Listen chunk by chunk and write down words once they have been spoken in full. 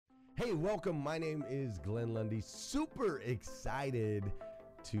Hey, welcome. My name is Glenn Lundy. Super excited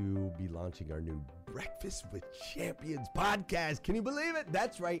to be launching our new Breakfast with Champions podcast. Can you believe it?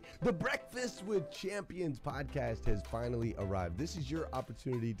 That's right. The Breakfast with Champions podcast has finally arrived. This is your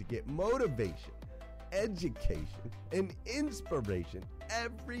opportunity to get motivation, education, and inspiration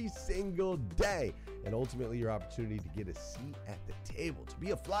every single day. And ultimately, your opportunity to get a seat at the table, to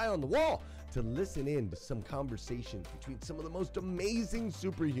be a fly on the wall, to listen in to some conversations between some of the most amazing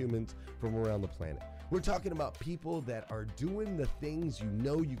superhumans from around the planet. We're talking about people that are doing the things you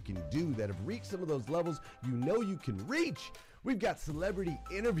know you can do, that have reached some of those levels you know you can reach. We've got celebrity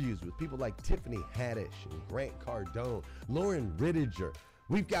interviews with people like Tiffany Haddish and Grant Cardone, Lauren Rittiger.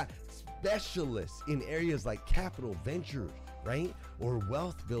 We've got specialists in areas like capital ventures, right? Or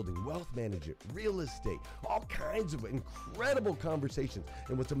wealth building, wealth management, real estate, all kinds of incredible conversations.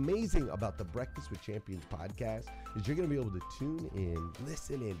 And what's amazing about the Breakfast with Champions podcast is you're going to be able to tune in,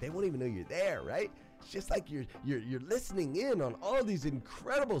 listen in. They won't even know you're there, right? It's just like you're listening in on all these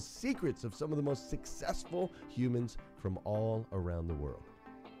incredible secrets of some of the most successful humans from all around the world.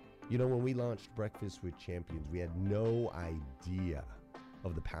 You know, when we launched Breakfast with Champions, we had no idea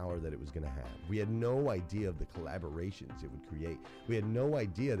of the power that it was going to have. We had no idea of the collaborations it would create. We had no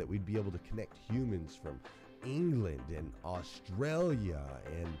idea that we'd be able to connect humans from England and Australia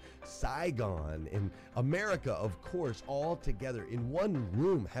and Saigon and America, of course, all together in one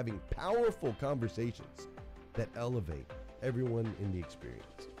room, having powerful conversations that elevate everyone in the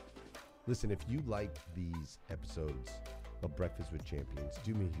experience. Listen, if you like these episodes of Breakfast with Champions,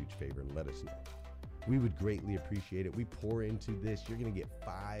 do me a huge favor and let us know. We would greatly appreciate it. We pour into this. You're going to get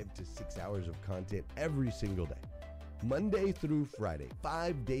 5 to 6 hours of content every single day, Monday through Friday,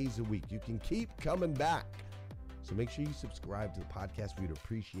 5 days a week. You can keep coming back. So make sure you subscribe to the podcast. We'd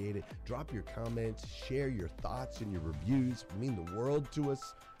appreciate it. Drop your comments, share your thoughts and your reviews. It would mean the world to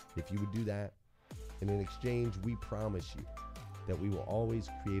us if you would do that. And in exchange, we promise you that we will always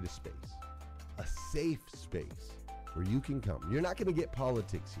create a space, a safe space where you can come. You're not going to get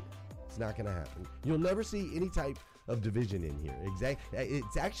politics here. It's not going to happen. You'll never see any type of division in here.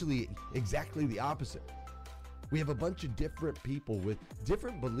 It's actually exactly the opposite. We have a bunch of different people with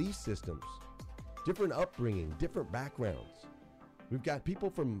different belief systems, different upbringing, different backgrounds. We've got people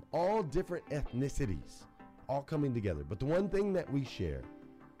from all different ethnicities all coming together. But the one thing that we share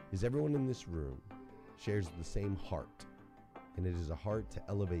is everyone in this room shares the same heart. And it is a heart to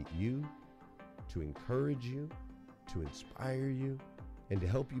elevate you, to encourage you, to inspire you, and to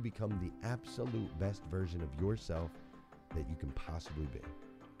help you become the absolute best version of yourself that you can possibly be.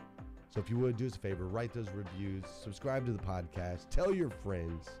 So if you would, do us a favor, write those reviews, subscribe to the podcast, tell your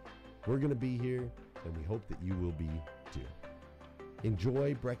friends. We're going to be here, and we hope that you will be too.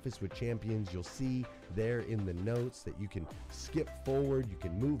 Enjoy Breakfast with Champions. You'll see there in the notes that you can skip forward, you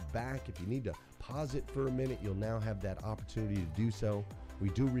can move back. If you need to pause it for a minute, you'll now have that opportunity to do so. We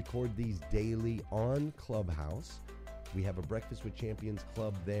do record these daily on Clubhouse. We have a Breakfast with Champions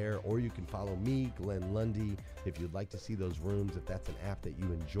club there, or you can follow me, Glenn Lundy, if you'd like to see those rooms. If that's an app that you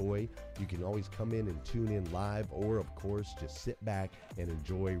enjoy, you can always come in and tune in live, or of course, just sit back and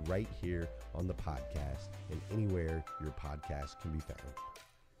enjoy right here on the podcast and anywhere your podcast can be found.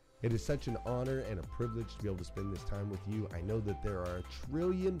 It is such an honor and a privilege to be able to spend this time with you. I know that there are a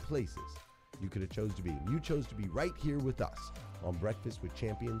trillion places you could have chose to be. You chose to be right here with us on Breakfast with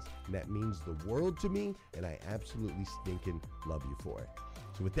Champions, and that means the world to me, and I absolutely stinking love you for it.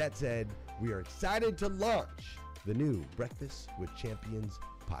 So with that said, we are excited to launch the new Breakfast with Champions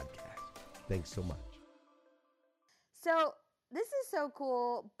podcast. Thanks so much. So this is so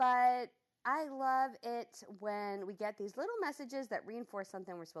cool, but I love it when we get these little messages that reinforce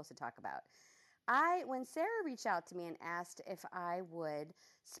something we're supposed to talk about. When Sarah reached out to me and asked if I would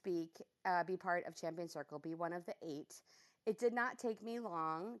be part of Champion Circle, be one of the 8, it did not take me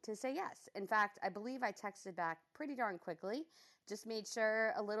long to say yes. In fact, I believe I texted back pretty darn quickly, just made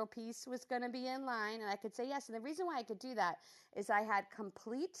sure a little piece was going to be in line and I could say yes. And the reason why I could do that is I had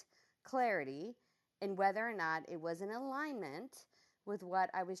complete clarity in whether or not it was in alignment with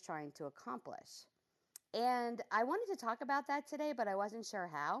what I was trying to accomplish. And I wanted to talk about that today, but I wasn't sure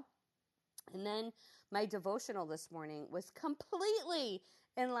how. And then my devotional this morning was completely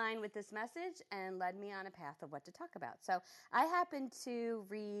in line with this message and led me on a path of what to talk about. So I happened to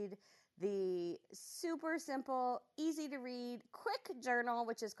read the super simple, easy to read, quick journal,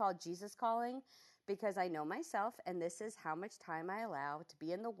 which is called Jesus Calling because I know myself, and this is how much time I allow to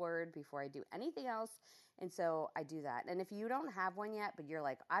be in the Word before I do anything else. And so I do that. And if you don't have one yet, but you're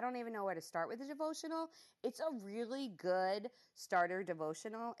like, I don't even know where to start with a devotional, it's a really good starter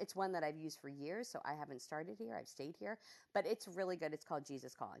devotional. It's one that I've used for years, so I haven't started here. I've stayed here, but it's really good. It's called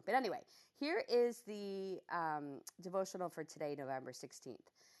Jesus Calling. But anyway, here is the devotional for today, November 16th.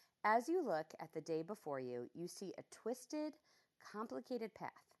 As you look at the day before you, you see a twisted, complicated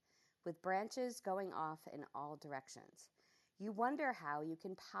path with branches going off in all directions. You wonder how you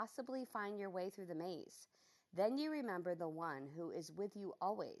can possibly find your way through the maze. Then you remember the one who is with you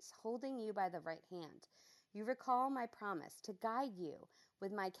always, holding you by the right hand. You recall my promise to guide you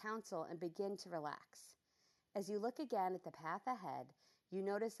with my counsel and begin to relax. As you look again at the path ahead, you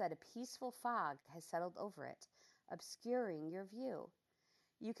notice that a peaceful fog has settled over it, obscuring your view.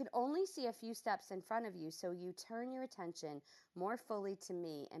 You can only see a few steps in front of you, so you turn your attention more fully to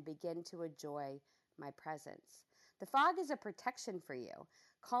me and begin to enjoy my presence. The fog is a protection for you,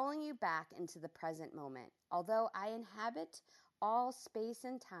 calling you back into the present moment. Although I inhabit all space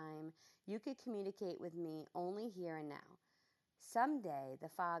and time, you could communicate with me only here and now. Someday, the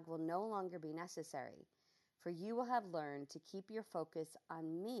fog will no longer be necessary, for you will have learned to keep your focus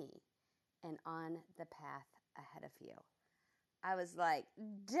on me and on the path ahead of you. I was like,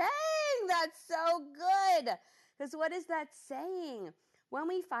 dang, that's so good. Because what is that saying? When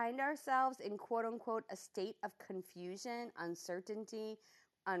we find ourselves in quote unquote a state of confusion, uncertainty,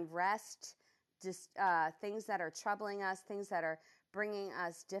 unrest, just things that are troubling us, things that are bringing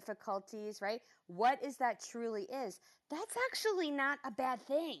us difficulties, right? What is that truly is? That's actually not a bad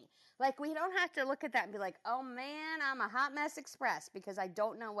thing. Like, we don't have to look at that and be like, oh man, I'm a hot mess express because I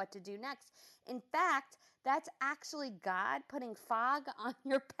don't know what to do next. In fact, that's actually God putting fog on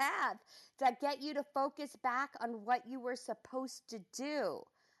your path to get you to focus back on what you were supposed to do.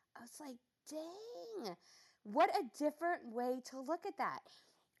 I was like, dang, what a different way to look at that.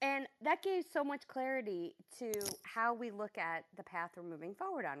 And that gave so much clarity to how we look at the path we're moving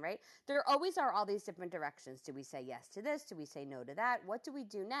forward on, right? There always are all these different directions. Do we say yes to this? Do we say no to that? What do we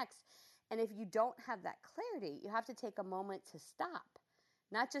do next? And if you don't have that clarity, you have to take a moment to stop.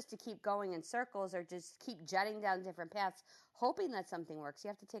 Not just to keep going in circles or just keep jetting down different paths, hoping that something works. You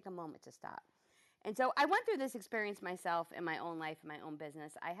have to take a moment to stop. And so I went through this experience myself in my own life, in my own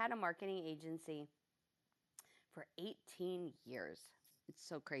business. I had a marketing agency for 18 years. It's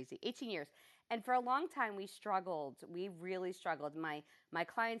so crazy. 18 years. And for a long time, we struggled. We really struggled. My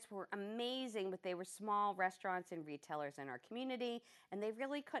clients were amazing, but they were small restaurants and retailers in our community, and they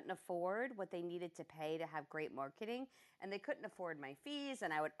really couldn't afford what they needed to pay to have great marketing, and they couldn't afford my fees,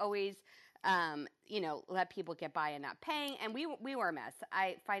 and I would always, let people get by and not paying, and we were a mess.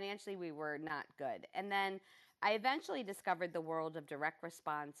 Financially, we were not good. And then I eventually discovered the world of direct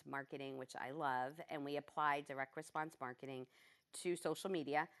response marketing, which I love, and we applied direct response marketing to social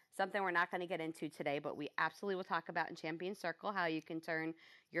media, something we're not going to get into today, but we absolutely will talk about in Champion Circle, how you can turn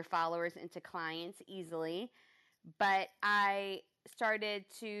your followers into clients easily. But I started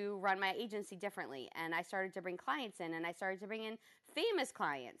to run my agency differently, and I started to bring clients in, and I started to bring in famous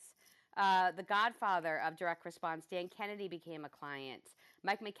clients. The godfather of direct response, Dan Kennedy, became a client.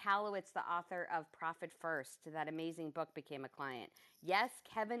 Mike Michalowicz, the author of Profit First, that amazing book, became a client. Yes,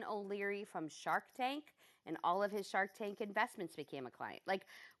 Kevin O'Leary from Shark Tank and all of his Shark Tank investments became a client. Like,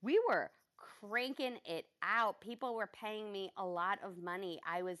 we were cranking it out. People were paying me a lot of money.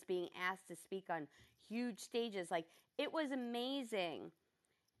 I was being asked to speak on huge stages. Like, it was amazing.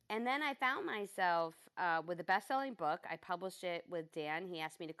 And then I found myself with a best-selling book. I published it with Dan. He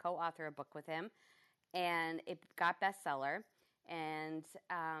asked me to co-author a book with him, and it got bestseller and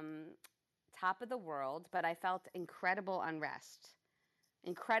top of the world. But I felt incredible unrest.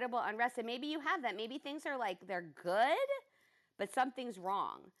 And maybe you have that. Maybe things are like, they're good, but something's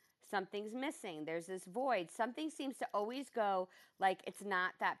wrong. Something's missing. There's this void. Something seems to always go like it's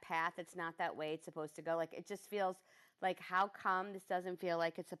not that path. It's not that way it's supposed to go. Like, it just feels like, how come this doesn't feel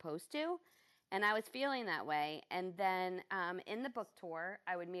like it's supposed to? And I was feeling that way. And then in the book tour,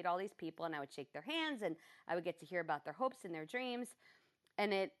 I would meet all these people and I would shake their hands and I would get to hear about their hopes and their dreams.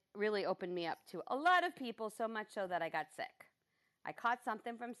 And it really opened me up to a lot of people, so much so that I got sick. I caught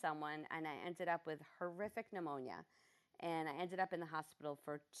something from someone and I ended up with horrific pneumonia. And I ended up in the hospital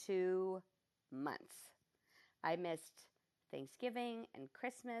for 2 months. I missed Thanksgiving and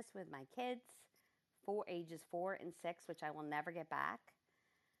Christmas with my kids, ages 4 and 6, which I will never get back.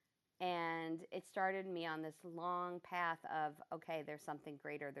 And it started me on this long path of, okay, there's something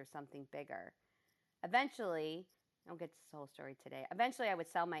greater, there's something bigger. Eventually, I'll get to this whole story today. Eventually, I would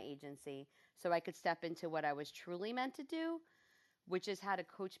sell my agency so I could step into what I was truly meant to do, which is how to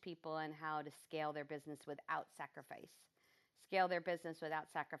coach people and how to scale their business without sacrifice. Scale their business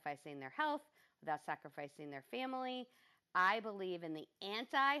without sacrificing their health, without sacrificing their family. I believe in the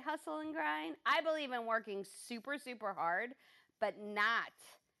anti-hustle and grind. I believe in working super, super hard, but not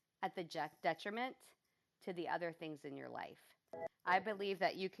at the detriment to the other things in your life. I believe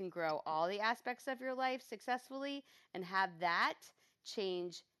that you can grow all the aspects of your life successfully and have that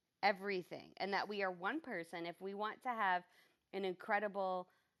change everything. And that we are one person. If we want to have an incredible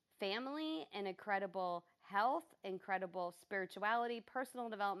family, an incredible health, incredible spirituality, personal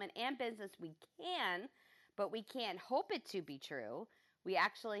development, and business, we can, but we can't hope it to be true. We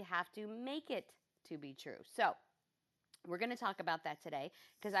actually have to make it to be true. So we're going to talk about that today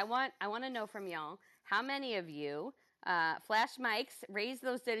because I want to know from y'all, how many of you, flash mics, raise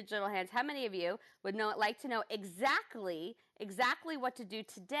those digital hands, how many of you would like to know exactly what to do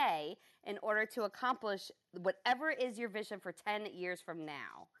today in order to accomplish whatever is your vision for 10 years from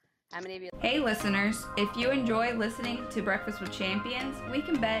now? How many of you? Hey listeners, if you enjoy listening to Breakfast with Champions, we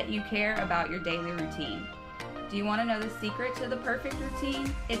can bet you care about your daily routine. Do you want to know the secret to the perfect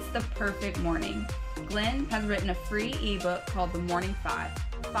routine? It's the perfect morning. Glenn has written a free ebook called The Morning 5.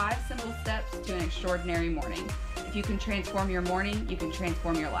 5 simple steps to an extraordinary morning. If you can transform your morning, you can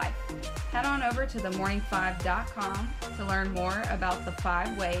transform your life. Head on over to themorning5.com to learn more about the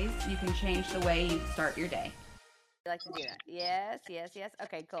 5 ways you can change the way you start your day. You like to do that? Yes.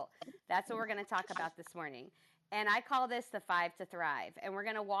 Okay, cool. That's what we're going to talk about this morning. And I call this the 5 to Thrive. And we're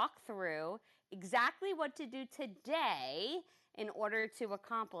going to walk through exactly what to do today in order to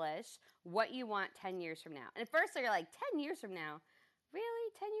accomplish what you want 10 years from now. And at first you're like, 10 years from now?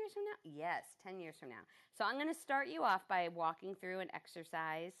 Really? 10 years from now? Yes, 10 years from now. So I'm going to start you off by walking through an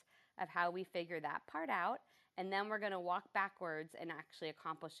exercise of how we figure that part out. And then we're going to walk backwards and actually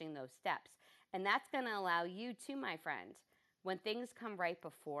accomplishing those steps. And that's going to allow you too, my friend, when things come right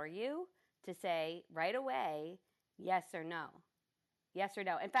before you, to say right away, yes or no. Yes or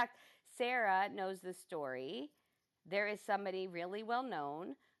no. In fact, Sarah knows the story. There is somebody really well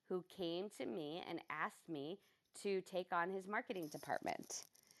known who came to me and asked me to take on his marketing department.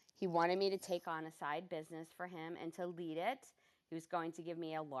 He wanted me to take on a side business for him and to lead it. He was going to give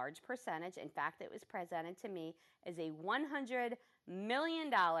me a large percentage. In fact, it was presented to me as a $100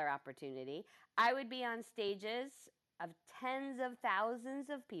 million opportunity. I would be on stages of tens of thousands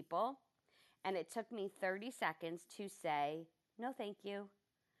of people, and it took me 30 seconds to say, no, thank you,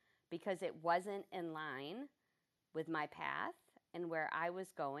 because it wasn't in line with my path and where I was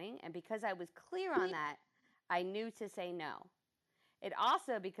going. And because I was clear on that, I knew to say no. It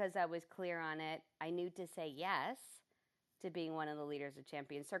also, because I was clear on it, I knew to say yes to being one of the leaders of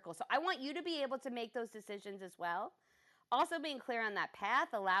Champion Circle. So I want you to be able to make those decisions as well. Also, being clear on that path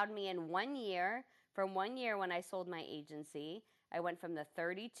allowed me in 1 year, from 1 year when I sold my agency, I went from the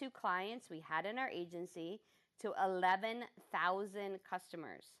 32 clients we had in our agency to 11,000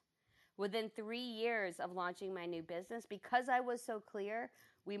 customers. Within 3 years of launching my new business, because I was so clear,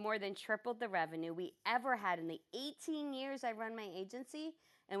 we more than tripled the revenue we ever had in the 18 years I run my agency,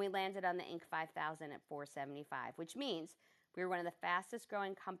 and we landed on the Inc. 5000 at 475, which means we were one of the fastest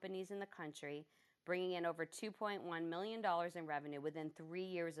growing companies in the country, bringing in over $2.1 million in revenue within 3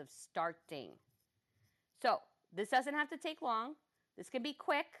 years of starting. So this doesn't have to take long. This can be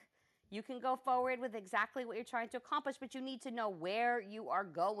quick. You can go forward with exactly what you're trying to accomplish, but you need to know where you are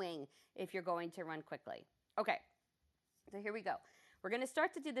going if you're going to run quickly. Okay, so here we go. We're going to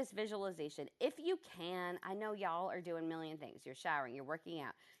start to do this visualization. If you can, I know y'all are doing a million things. You're showering, you're working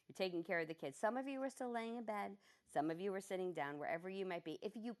out, you're taking care of the kids. Some of you are still laying in bed. Some of you are sitting down, wherever you might be.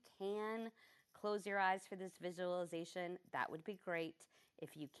 If you can close your eyes for this visualization, that would be great.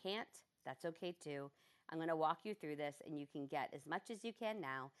 If you can't, that's okay too. I'm going to walk you through this, and you can get as much as you can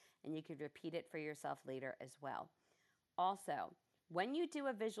now, and you can repeat it for yourself later as well. Also, when you do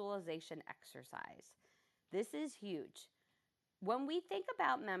a visualization exercise, this is huge. When we think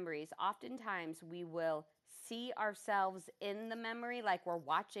about memories, oftentimes we will see ourselves in the memory like we're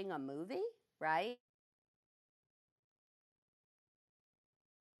watching a movie, right?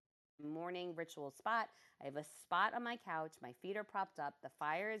 Morning ritual spot. I have a spot on my couch. My feet are propped up. The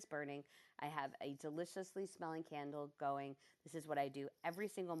fire is burning. I have a deliciously smelling candle going. This is what I do every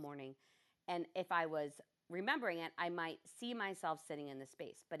single morning. And if I was remembering it, I might see myself sitting in the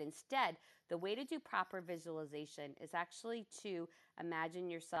space. But instead, the way to do proper visualization is actually to imagine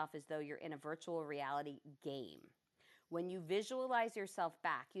yourself as though you're in a virtual reality game. When you visualize yourself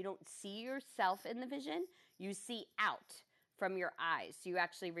back, you don't see yourself in the vision. You see out from your eyes. So you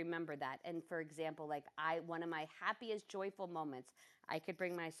actually remember that. And for example, like one of my happiest, joyful moments, I could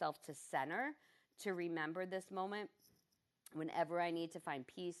bring myself to center to remember this moment. Whenever I need to find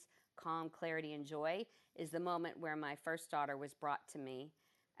peace, calm, clarity, and joy is the moment where my first daughter was brought to me,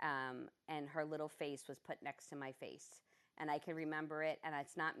 and her little face was put next to my face. And I can remember it, and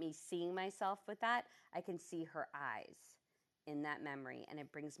it's not me seeing myself with that. I can see her eyes in that memory, and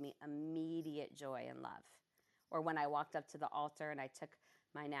it brings me immediate joy and love. Or when I walked up to the altar and I took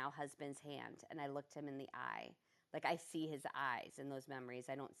my now husband's hand and I looked him in the eye. Like I see his eyes in those memories.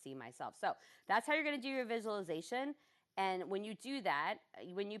 I don't see myself. So that's how you're going to do your visualization. And when you do that,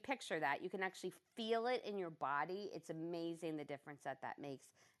 when you picture that, you can actually feel it in your body. It's amazing the difference that that makes,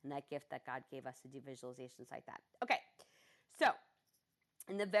 and that gift that God gave us to do visualizations like that. Okay, so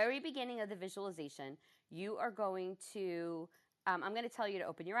in the very beginning of the visualization, you are going to, I'm going to tell you to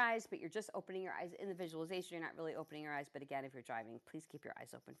open your eyes, but you're just opening your eyes in the visualization. You're not really opening your eyes. But again, if you're driving, please keep your eyes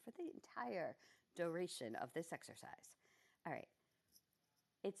open for the entire duration of this exercise. All right.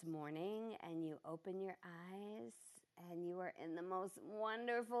 It's morning and you open your eyes and you are in the most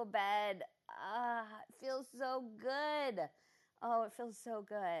wonderful bed. It feels so good. Oh, it feels so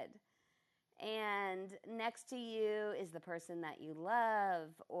good. And next to you is the person that you love,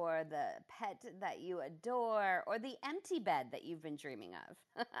 or the pet that you adore, or the empty bed that you've been dreaming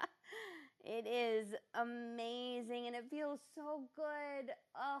of. It is amazing and it feels so good.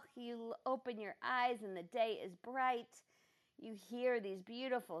 Oh, you open your eyes and the day is bright. You hear these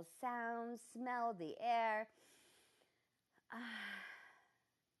beautiful sounds, smell the air.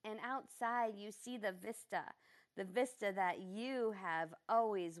 And outside you see the vista that you have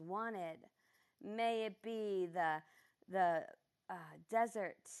always wanted. May it be the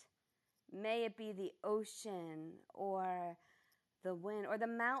desert, may it be the ocean or the wind or the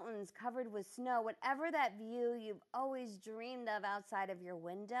mountains covered with snow. Whatever that view you've always dreamed of outside of your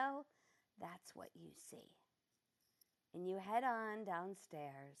window, that's what you see. And you head on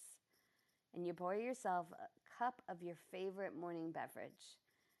downstairs and you pour yourself a cup of your favorite morning beverage.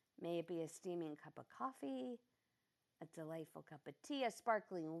 May it be a steaming cup of coffee, a delightful cup of tea, a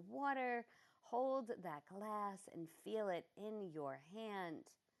sparkling water. Hold that glass and feel it in your hand.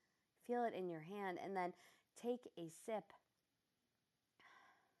 Feel it in your hand and then take a sip.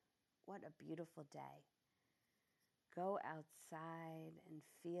 What a beautiful day. Go outside and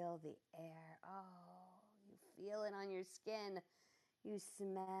feel the air. Oh, you feel it on your skin. You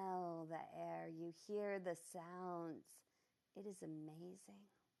smell the air. You hear the sounds. It is amazing.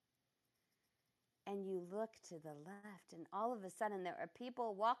 And you look to the left, and all of a sudden there are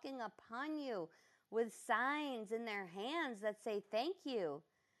people walking upon you with signs in their hands that say, thank you.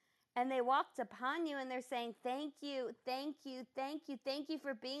 And they walked upon you and they're saying, thank you, thank you, thank you, thank you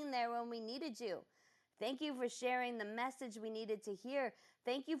for being there when we needed you. Thank you for sharing the message we needed to hear.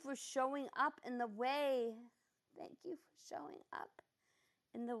 Thank you for showing up in the way. Thank you for showing up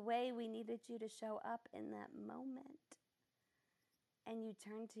in the way we needed you to show up in that moment. And you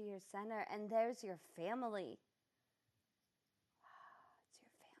turn to your center and there's your family. Wow, it's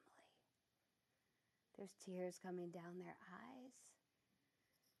your family. There's tears coming down their eyes.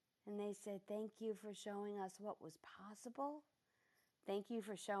 And they said, thank you for showing us what was possible. Thank you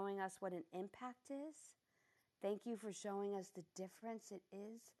for showing us what an impact is. Thank you for showing us the difference it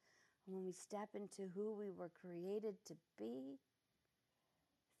is when we step into who we were created to be.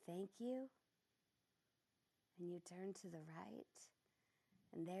 Thank you. And you turn to the right,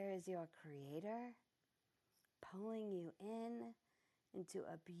 and there is your Creator pulling you into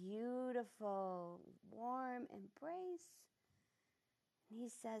a beautiful, warm embrace. And he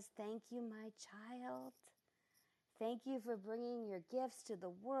says, thank you, my child. Thank you for bringing your gifts to the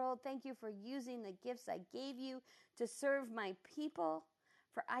world. Thank you for using the gifts I gave you to serve my people.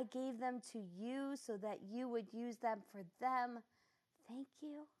 For I gave them to you so that you would use them for them. Thank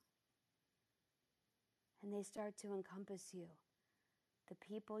you. And they start to encompass you. The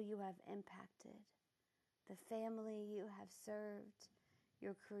people you have impacted. The family you have served.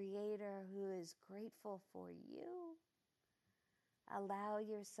 Your Creator who is grateful for you. Allow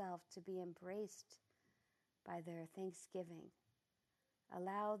yourself to be embraced by their thanksgiving.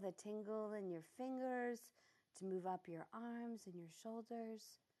 Allow the tingle in your fingers to move up your arms and your shoulders.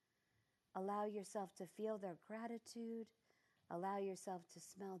 Allow yourself to feel their gratitude. Allow yourself to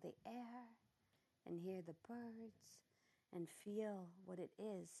smell the air and hear the birds and feel what it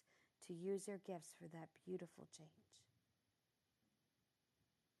is to use your gifts for that beautiful change.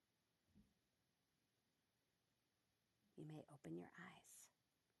 You may open your eyes.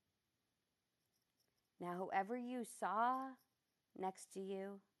 Now, whoever you saw next to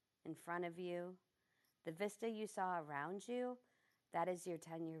you, in front of you, the vista you saw around you, that is your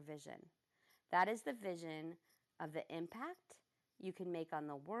 10-year vision. That is the vision of the impact you can make on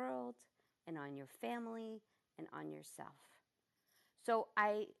the world and on your family and on yourself. So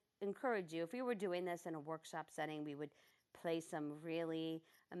I encourage you, if we were doing this in a workshop setting, we would play some really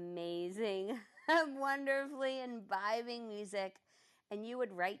amazing, wonderfully imbibing music, and you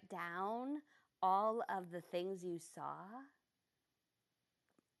would write down all of the things you saw.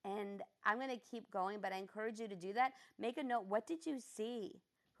 And I'm going to keep going, but I encourage you to do that. Make a note. What did you see?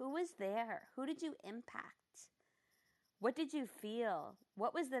 Who was there? Who did you impact? What did you feel?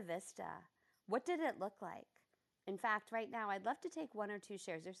 What was the vista? What did it look like? In fact, right now, I'd love to take one or two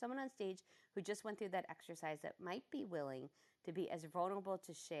shares. There's someone on stage who just went through that exercise that might be willing to be as vulnerable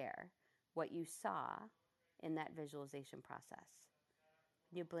to share what you saw in that visualization process.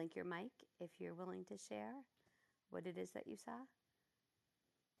 You blink your mic if you're willing to share what it is that you saw.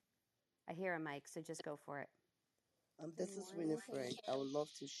 I hear a mic, so just go for it. This is Winifred. I would love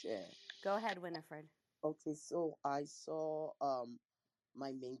to share. Go ahead, Winifred. Okay, so I saw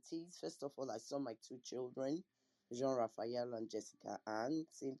my mentees. First of all, I saw my two children, Jean Raphael and Jessica Ann,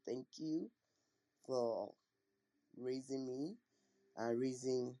 saying thank you for raising me and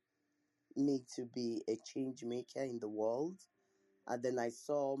raising me to be a change maker in the world. And then I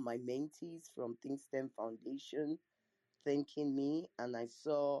saw my mentees from Think STEM Foundation thanking me, and I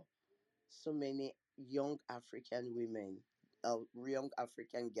saw so many young African women, young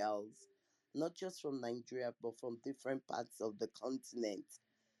African girls, not just from Nigeria, but from different parts of the continent,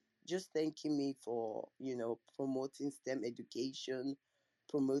 just thanking me for, promoting STEM education,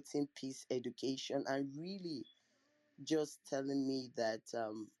 promoting peace education, and really just telling me that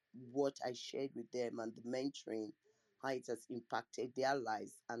what I shared with them and the mentoring, how it has impacted their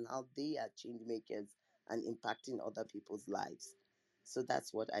lives and how they are change makers and impacting other people's lives. So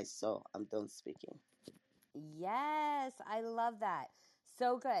that's what I saw. I'm done speaking. Yes, I love that.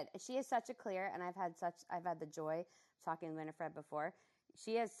 So good. She is such a clear, and I've had the joy of talking to Winifred before.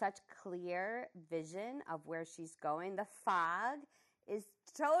 She has such clear vision of where she's going. The fog is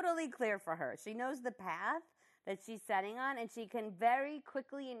totally clear for her. She knows the path that she's setting on, and she can very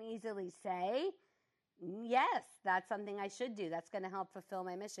quickly and easily say, yes, that's something I should do. That's going to help fulfill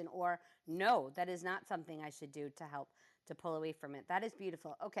my mission. Or no, that is not something I should do to help to pull away from it. That is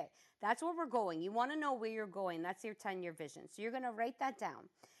beautiful. Okay, that's where we're going. You want to know where you're going. That's your 10-year vision. So you're going to write that down.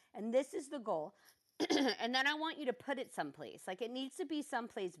 And this is the goal. And then I want you to put it someplace. Like it needs to be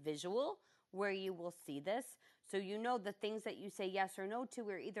someplace visual where you will see this. So you know the things that you say yes or no to,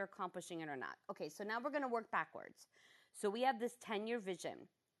 we're either accomplishing it or not. Okay, so now we're going to work backwards. So we have this 10-year vision.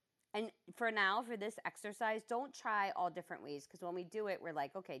 And for now, for this exercise, don't try all different ways because when we do it, we're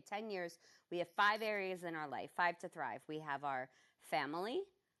like, okay, 10 years, we have 5 areas in our life, 5 to thrive. We have our family,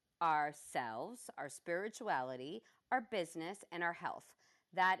 ourselves, our spirituality, our business, and our health.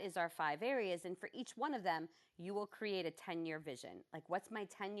 That is our 5 areas. And for each one of them, you will create a 10-year vision. Like, what's my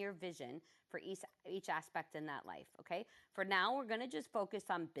 10-year vision for each aspect in that life, okay? For now, we're going to just focus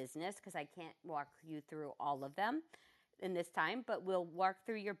on business because I can't walk you through all of them in this time, but we'll work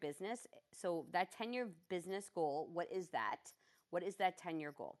through your business. So that 10-year business goal, what is that? What is that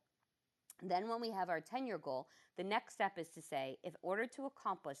 10-year goal? Then when we have our 10-year goal, the next step is to say, in order to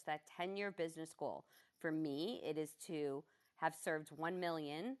accomplish that 10-year business goal, for me, it is to have served 1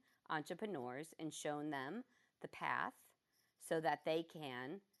 million entrepreneurs and shown them the path so that they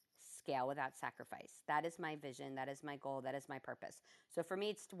can scale without sacrifice. That is my vision. That is my goal. That is my purpose. So for me,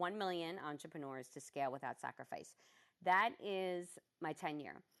 it's 1 million entrepreneurs to scale without sacrifice. That is my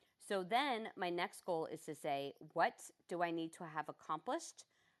 10-year. So then my next goal is to say, what do I need to have accomplished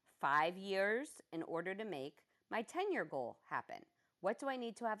 5 years in order to make my 10-year goal happen? What do I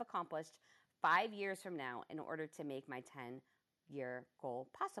need to have accomplished 5 years from now in order to make my 10-year goal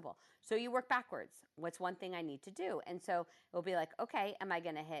possible? So you work backwards. What's one thing I need to do? And so it'll be like, okay, am I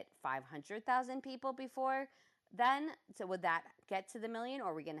going to hit 500,000 people before then? So would that get to the million,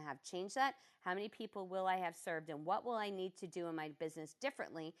 or are we going to have changed that? How many people will I have served, and what will I need to do in my business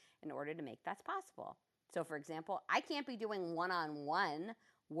differently in order to make that possible? So for example, I can't be doing one-on-one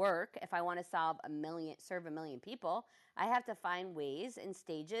work if I want to serve a million people. I have to find ways and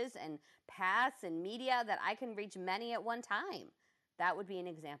stages and paths and media that I can reach many at one time. That would be an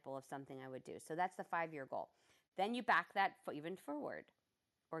example of something I would do. So that's the 5-year goal. Then you back that even forward,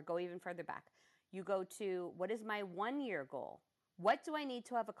 or go even further back. You go to, what is my 1-year goal? What do I need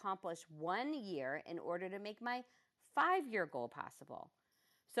to have accomplished 1 year in order to make my 5-year goal possible?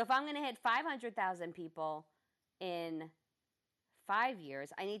 So if I'm going to hit 500,000 people in 5 years,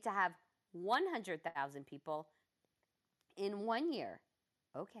 I need to have 100,000 people in 1 year.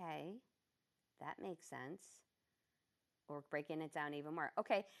 Okay, that makes sense. Or breaking it down even more.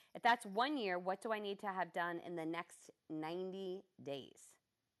 Okay, if that's 1 year, what do I need to have done in the next 90 days?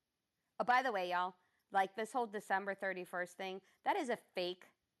 Oh, by the way, y'all, like this whole December 31st thing, that is a fake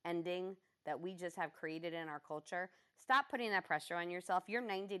ending that we just have created in our culture. Stop putting that pressure on yourself. Your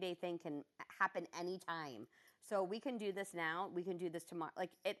 90-day thing can happen anytime. So we can do this now. We can do this tomorrow.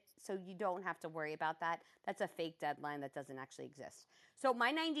 So you don't have to worry about that. That's a fake deadline that doesn't actually exist. So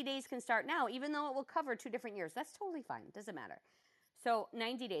my 90 days can start now, even though it will cover 2 different years. That's totally fine. It doesn't matter. So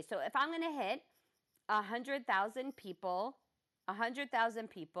 90 days. So if I'm going to hit 100,000 people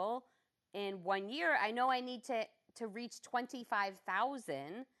in 1 year, I know I need to reach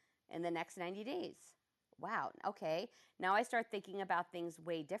 25,000 in the next 90 days. Wow. Okay. Now I start thinking about things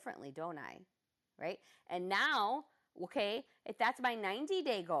way differently, don't I? Right? And now, okay, if that's my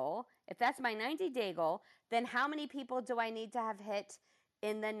 90-day goal, then how many people do I need to have hit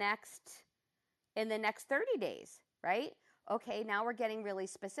in the next 30 days, right? Okay, now we're getting really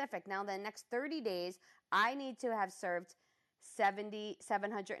specific. Now the next 30 days, I need to have served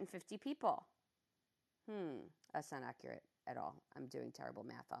 750 people. That's not accurate at all. I'm doing terrible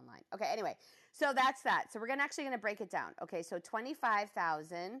math online. Okay, anyway, so that's that. So we're actually going to break it down. Okay, so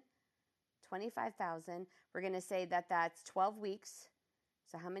 25,000. We're going to say that that's 12 weeks.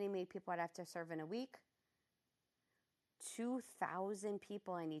 So how many people I'd have to serve in a week? 2,000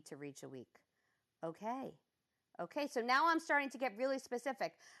 people I need to reach a week. Okay, so now I'm starting to get really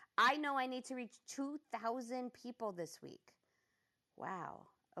specific. I know I need to reach 2,000 people this week. Wow.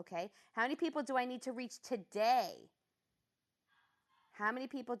 Okay. How many people do I need to reach today? How many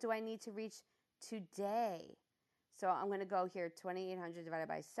people do I need to reach today? So I'm going to go here, 2,800 divided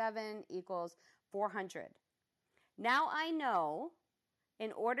by 7 equals 400. Now I know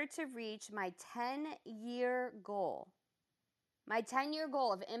in order to reach my 10-year goal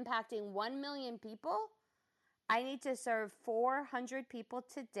of impacting 1 million people, I need to serve 400 people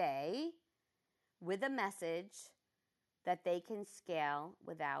today with a message that they can scale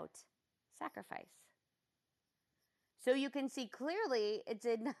without sacrifice. So you can see clearly it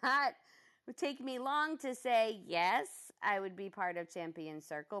did not take me long to say, yes, I would be part of Champion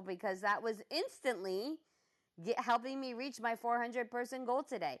Circle, because that was instantly helping me reach my 400-person goal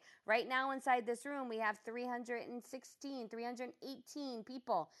today. Right now inside this room, we have 318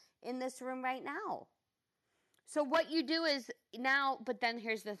 people in this room right now. So what you do is now, but then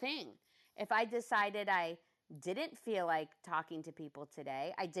here's the thing. If I decided I didn't feel like talking to people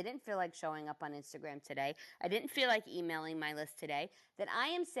today, I didn't feel like showing up on Instagram today, I didn't feel like emailing my list today, then I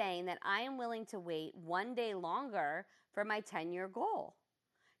am saying that I am willing to wait 1 day longer for my 10-year goal.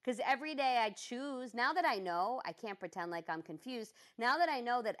 Because every day I choose, now that I know, I can't pretend like I'm confused, now that I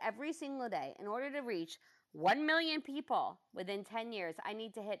know that every single day, in order to reach 1 million people within 10 years, I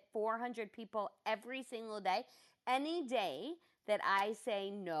need to hit 400 people every single day. Any day that I say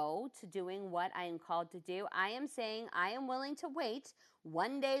no to doing what I am called to do, I am saying I am willing to wait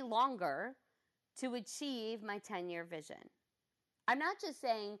 1 day longer to achieve my 10-year vision. I'm not just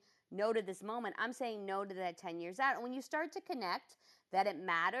saying no to this moment. I'm saying no to that 10 years out. And when you start to connect that it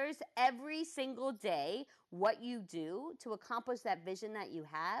matters every single day what you do to accomplish that vision that you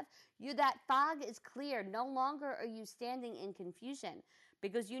have, that fog is clear. No longer are you standing in confusion,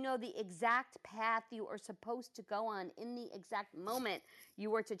 because you know the exact path you are supposed to go on in the exact moment you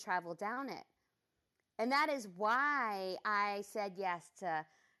were to travel down it. And that is why I said yes to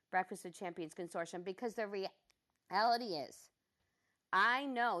Breakfast with Champions Consortium, because the reality is, I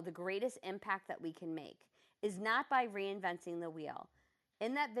know the greatest impact that we can make is not by reinventing the wheel.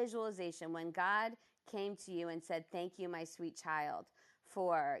 In that visualization, when God came to you and said, "Thank you, my sweet child,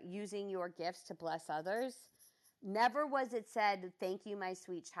 for using your gifts to bless others," never was it said, "Thank you, my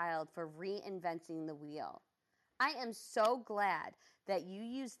sweet child, for reinventing the wheel." I am so glad that you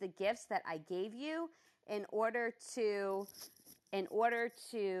used the gifts that I gave you in order to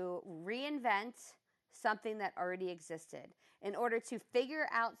reinvent something that already existed, in order to figure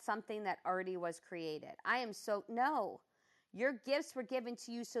out something that already was created. No. Your gifts were given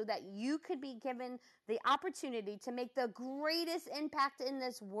to you so that you could be given the opportunity to make the greatest impact in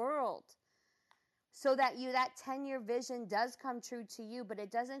this world. So that that 10-year vision does come true to you, but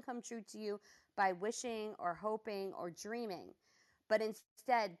it doesn't come true to you by wishing or hoping or dreaming, but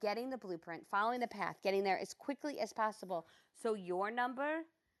instead getting the blueprint, following the path, getting there as quickly as possible. So your number,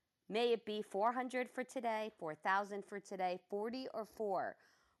 may it be 400 for today, 4,000 for today, 40 or 4,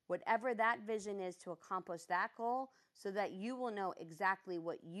 whatever that vision is to accomplish that goal, so that you will know exactly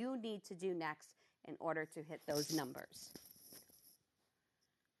what you need to do next in order to hit those numbers.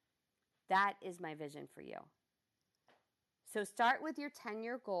 That is my vision for you. So start with your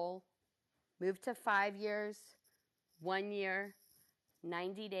 10-year goal, move to 5 years, 1 year,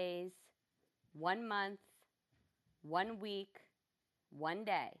 90 days, 1 month, 1 week, 1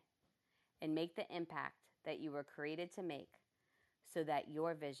 day. and make the impact that you were created to make so that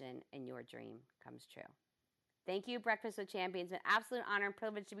your vision and your dream comes true. Thank you, Breakfast with Champions. An absolute honor and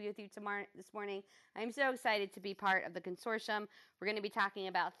privilege to be with you this morning. I'm so excited to be part of the consortium. We're going to be talking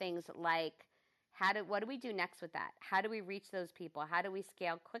about things like what do we do next with that? How do we reach those people? How do we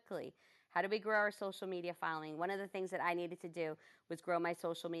scale quickly? How do we grow our social media following? One of the things that I needed to do was grow my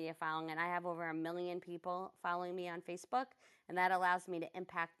social media following, and I have over 1 million people following me on Facebook, and that allows me to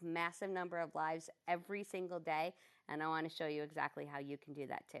impact massive number of lives every single day, and I want to show you exactly how you can do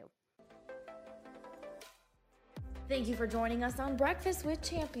that too. Thank you for joining us on Breakfast with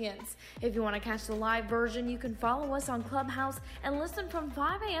Champions. If you want to catch the live version, you can follow us on Clubhouse and listen from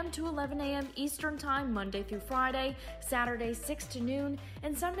 5 a.m. to 11 a.m. Eastern Time, Monday through Friday, Saturdays 6 to noon,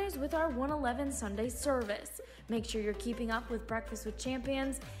 and Sundays with our 111 Sunday service. Make sure you're keeping up with Breakfast with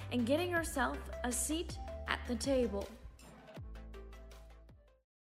Champions and getting yourself a seat at the table.